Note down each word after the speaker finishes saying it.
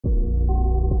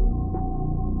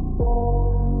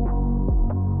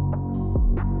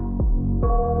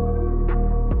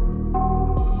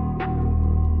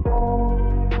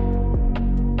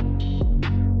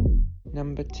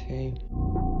2.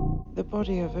 The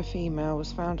body of a female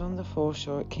was found on the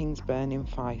foreshore at Kingsburn in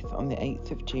Fife on the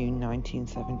 8th of June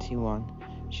 1971.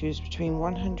 She was between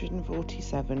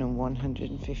 147 and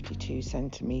 152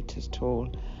 centimetres tall,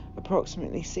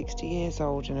 approximately 60 years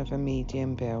old and of a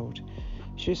medium build.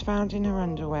 She was found in her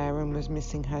underwear and was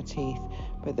missing her teeth,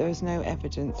 but there was no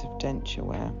evidence of denture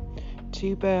wear.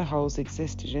 2 burr holes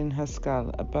existed in her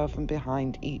skull above and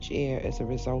behind each ear as a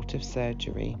result of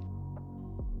surgery.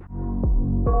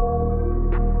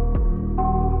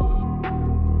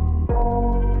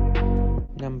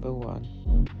 Number 1.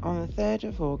 On the 3rd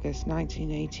of August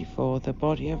 1984, the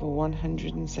body of a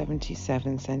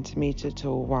 177 centimetre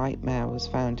tall white male was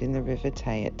found in the River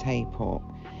Tay at Tayport.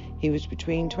 He was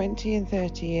between 20 and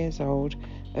 30 years old,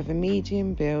 of a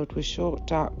medium build with short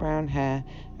dark brown hair,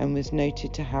 and was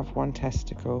noted to have 1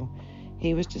 testicle.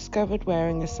 He was discovered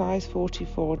wearing a size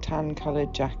 44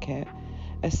 tan-coloured jacket,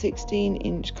 a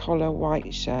 16-inch collar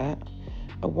white shirt,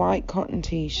 a white cotton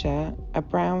t-shirt, a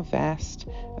brown vest,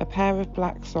 a pair of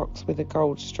black socks with a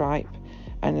gold stripe,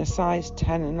 and a size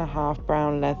 10.5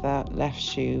 brown leather left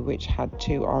shoe which had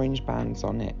 2 orange bands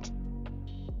on it.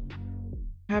 If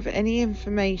you have any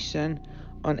information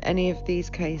on any of these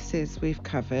cases we've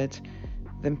covered,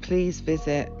 then please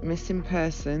visit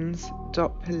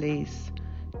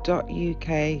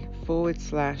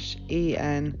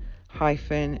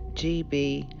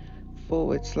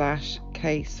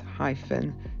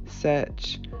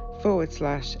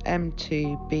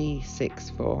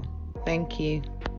Thank you.